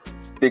to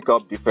pick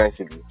up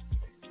defensively.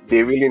 They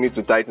really need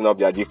to tighten up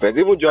their defense,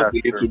 even just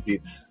a little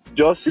bit,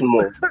 just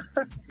small.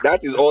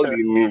 That is all they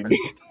need,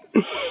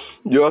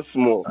 just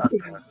small.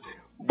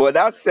 But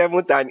that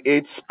 7th and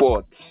 8th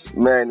spot,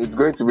 man, it's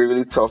going to be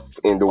really tough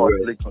in the West.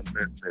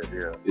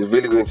 It's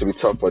really going to be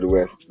tough for the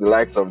West. The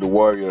likes of the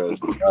Warriors,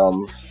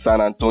 San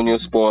Antonio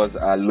Spurs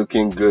are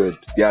looking good.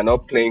 They are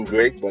not playing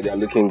great, but they are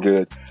looking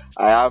good.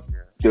 I have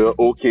the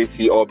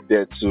OKC up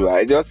there too.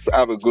 I just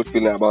have a good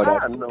feeling about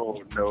that.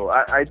 No.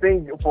 I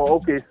think for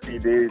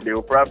OKC, they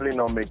will probably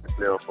not make the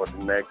playoff for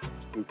the next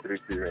 2-3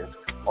 seasons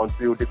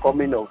until the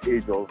coming of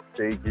age of,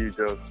 say,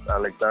 Jesus,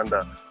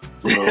 Alexander.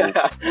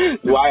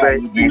 Why are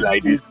you doing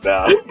like this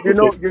now?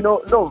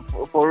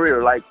 No, for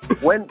real. Like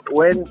when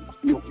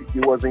he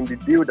was in the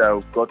deal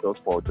that got us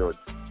Paul George.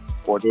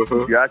 But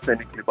if you ask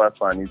any Clippers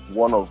fan, it's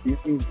one of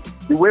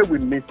the way we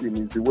miss him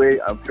is the way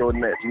I'm sure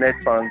net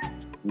fans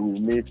will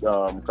miss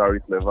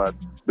Caris LeVert,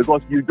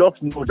 because you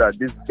just know that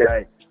this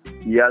guy,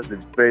 he has a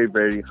very,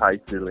 very high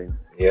ceiling.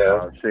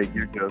 Yeah.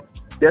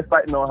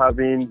 Despite not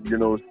having,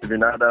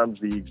 Steven Adams,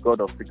 the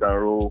god of pick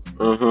and roll,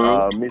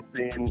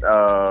 missing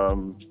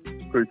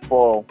Chris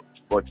Paul,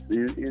 but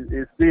he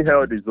still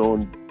held his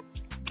own,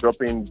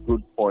 dropping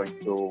good points.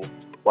 So,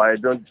 but I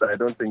don't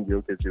think the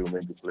OKC will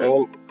make the play.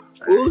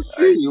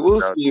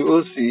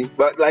 We'll see.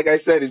 But like I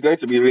said, it's going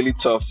to be really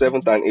tough,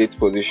 7th and 8th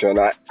position.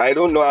 I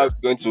don't know how it's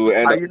going to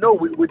end up.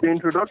 With the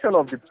introduction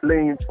of the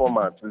playing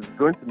format, it's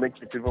going to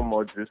make it even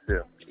more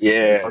juicier.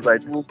 Yeah. Because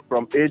I think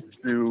from 8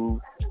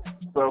 to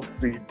 12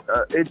 seed,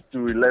 8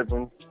 to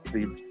 11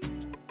 seed,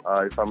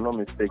 if I'm not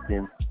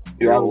mistaken,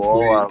 you have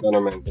all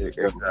tournament.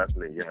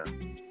 Exactly, yeah.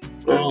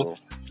 So,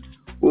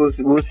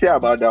 we'll see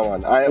about that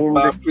one.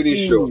 I'm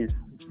pretty sure.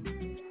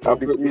 I'm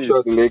pretty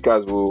sure the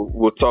Lakers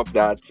will top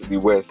that, the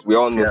West. We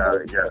all know. Yeah.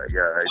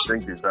 I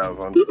think it's that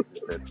one.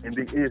 In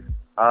the East,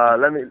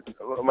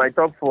 my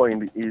top 4 in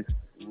the East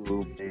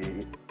will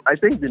be. I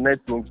think the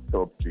Nets won't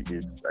top the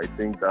East. I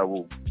think that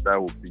will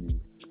be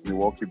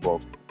Milwaukee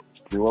Bucks.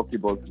 Milwaukee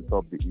Bucks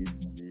will top the East.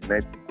 The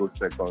Nets go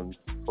second,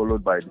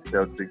 followed by the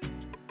Celtics.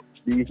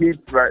 The Heat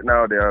right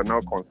now, they are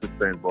not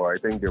consistent, but I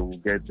think they will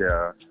get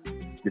the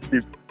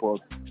 5th spot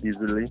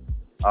easily.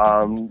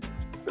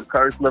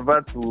 Caris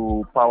LeVert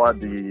will power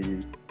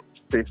the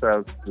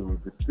Pacers to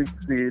the 6th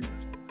seed.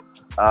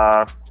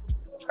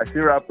 I see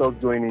Raptors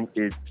going in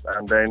 8,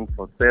 and then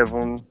for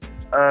 7,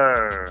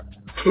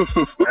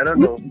 I don't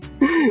know.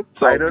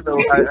 So, I don't know.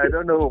 I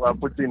don't know who I'm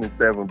putting in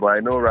 7, but I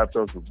know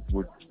Raptors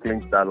would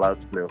clinch that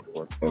last playoff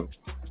spot.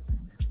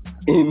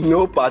 in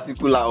no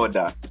particular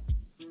order,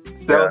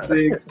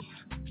 Celtics,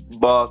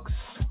 Bucks,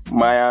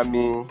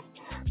 Miami,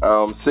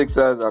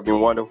 Sixers have been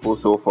wonderful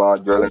so far.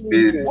 Joel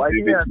Embiid, Why do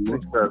you have MVP.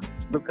 Sixers?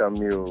 Look at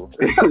me.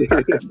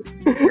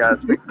 Yeah,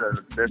 Sixers,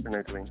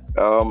 definitely.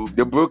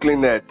 The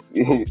Brooklyn Nets,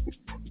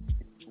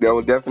 they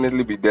will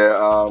definitely be there.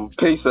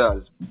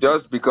 Pacers,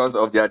 just because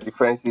of their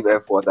defensive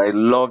effort, I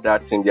love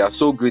that team. They are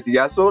so gritty. They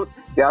are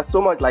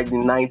so much like the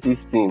 '90s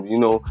teams.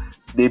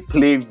 They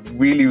play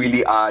really,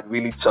 really hard,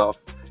 really tough.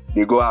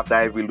 They go after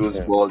every loose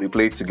ball. They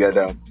play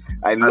together.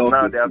 I And love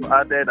now this they have team.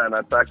 added an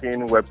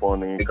attacking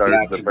weapon in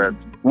Caris LeVert.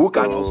 Who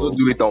can So, also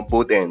do it on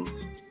both ends.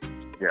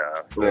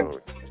 Yeah, so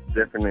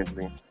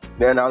definitely.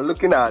 Then I'm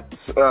looking at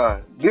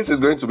this is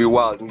going to be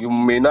wild. You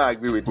may not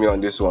agree with me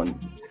on this one.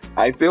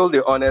 I feel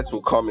the Hornets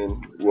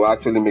will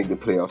actually make the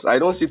playoffs. I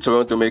don't see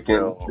Toronto making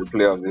the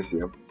playoffs this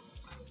year.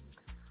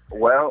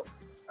 Well,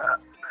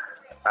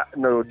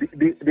 no,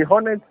 the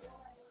Hornets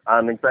are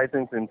an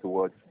exciting team to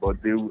watch, but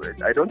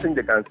I don't think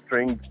they can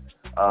string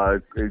a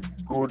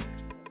good,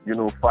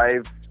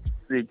 5,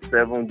 6,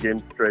 7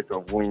 game stretch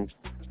of wins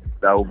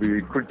that will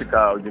be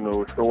critical,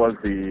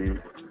 towards the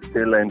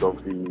tail end of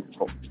the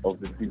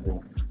season.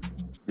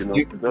 Do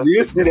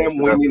you see them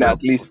winning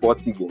at least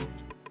 40 games?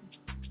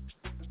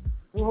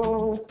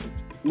 No.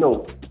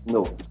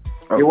 Okay.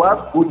 They will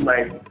have good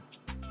nights.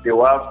 They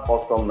will have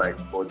awesome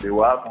nights, but they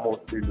will have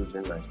mostly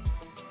losing nights.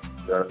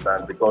 You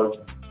understand? Because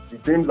the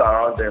teams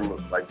around them,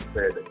 like you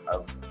said,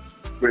 have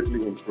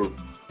greatly improved.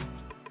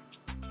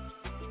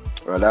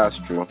 Well, that's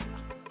true.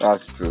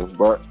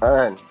 But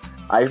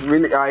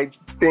I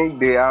think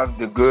they have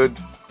a good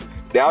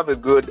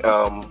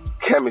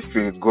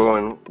chemistry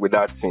going with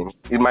that team.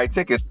 It might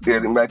take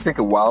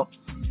a while.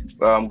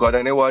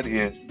 Gordon Hayward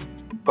is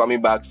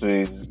coming back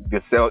to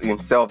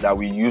himself that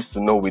we used to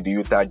know with the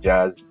Utah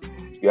Jazz.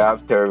 You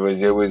have Terry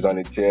Rozier on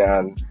the chair,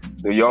 and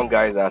the young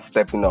guys are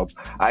stepping up.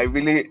 I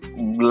really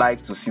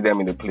like to see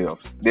them in the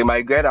playoffs. They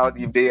might get out.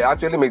 If they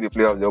actually make the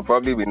playoffs, they'll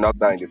probably be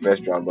knocked out in the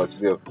first round, but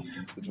still,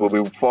 it will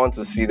be fun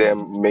to see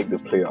them make the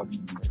playoffs.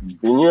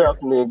 The New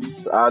York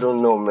Knicks, I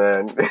don't know,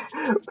 man.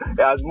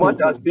 As much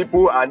as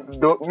people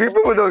don't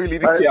really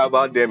care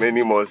about them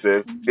anymore,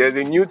 sir. There's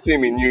a new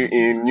team in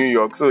New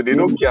York, so they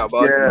don't care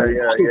about them.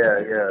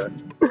 Yeah.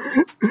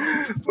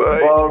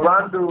 But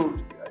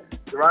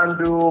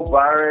Randall,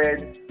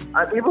 Barrett,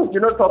 and even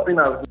Toppin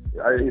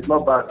is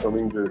not back from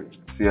injury.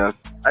 Yes.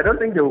 I don't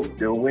think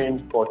they'll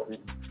win 40.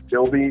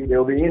 They'll be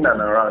in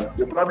and around.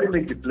 They'll probably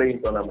make the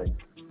playing tournament.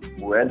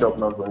 We'll end up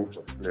not going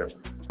for playoffs.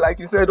 Like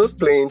you said, those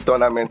playing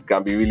tournaments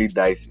can be really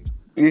dicey.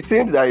 The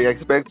teams that you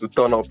expect to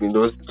turn up in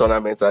those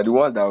tournaments are the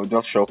ones that will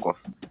just shock us.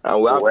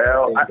 And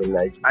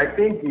I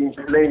think in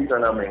playing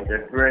tournament,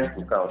 experience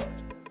will count.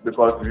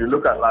 Because if you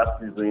look at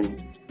last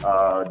season,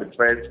 the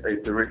first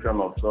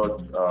iteration of such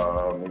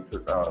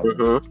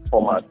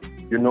format,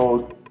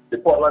 the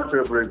Portland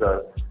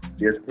Trailblazers,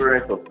 the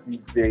experience of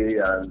CJ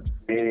and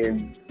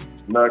James,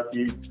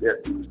 Nurkic,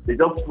 they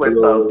just swept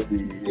out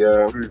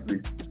the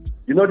Grizzlies.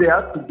 They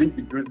have to beat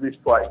the Grizzlies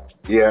twice.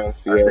 Yes.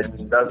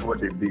 And that's what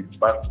they did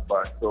back to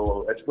back.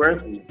 So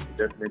experience will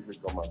definitely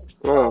come out.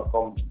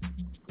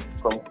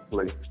 Come to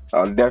play.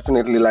 I'd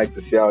definitely like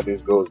to see how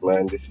this goes,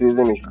 man. The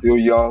season is still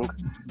young.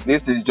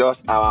 This is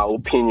just our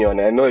opinion.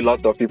 I know a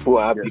lot of people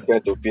have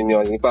different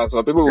opinions. In fact,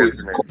 some people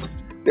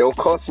will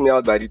curse me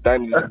out by the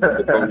time this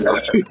comes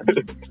out.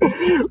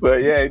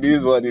 But yeah, it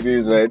is what it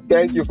is, man.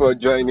 Thank you for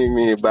joining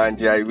me,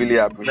 Banji. I really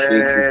appreciate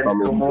you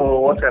coming.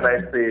 Kumo, what can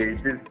I say?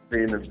 This has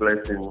been a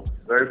blessing.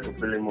 Very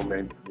fulfilling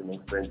moment,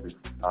 spent with.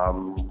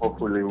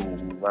 Hopefully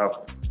we'll have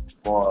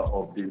more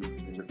of this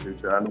in the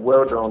future. And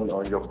well done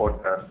on your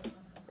podcast.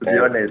 To be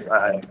honest,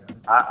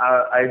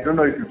 I don't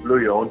know if you blow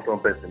your own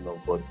trumpet enough,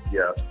 but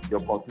yeah,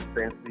 your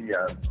consistency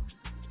and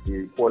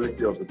the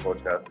quality of the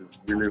podcast is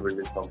really,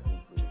 really something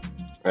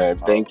to.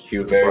 Thank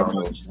you very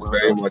much.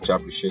 Very much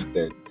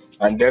appreciated.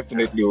 And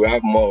definitely we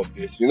have more of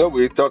this.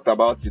 We talked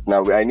about it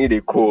now. I need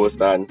a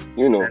co-host, and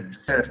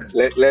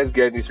let's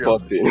get this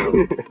started.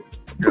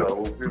 Yeah, it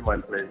will be my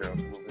pleasure.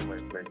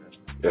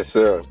 Yes,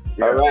 sir.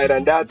 Yeah. All right,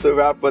 and that's a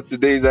wrap for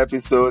today's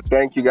episode.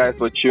 Thank you guys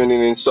for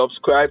tuning in.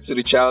 Subscribe to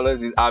the channel.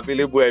 It's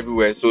available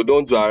everywhere, so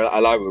don't do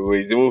alarm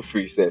away. It's even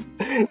free, sir.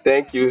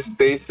 Thank you.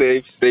 Stay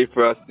safe. Stay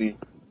frosty.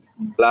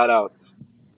 Flat out.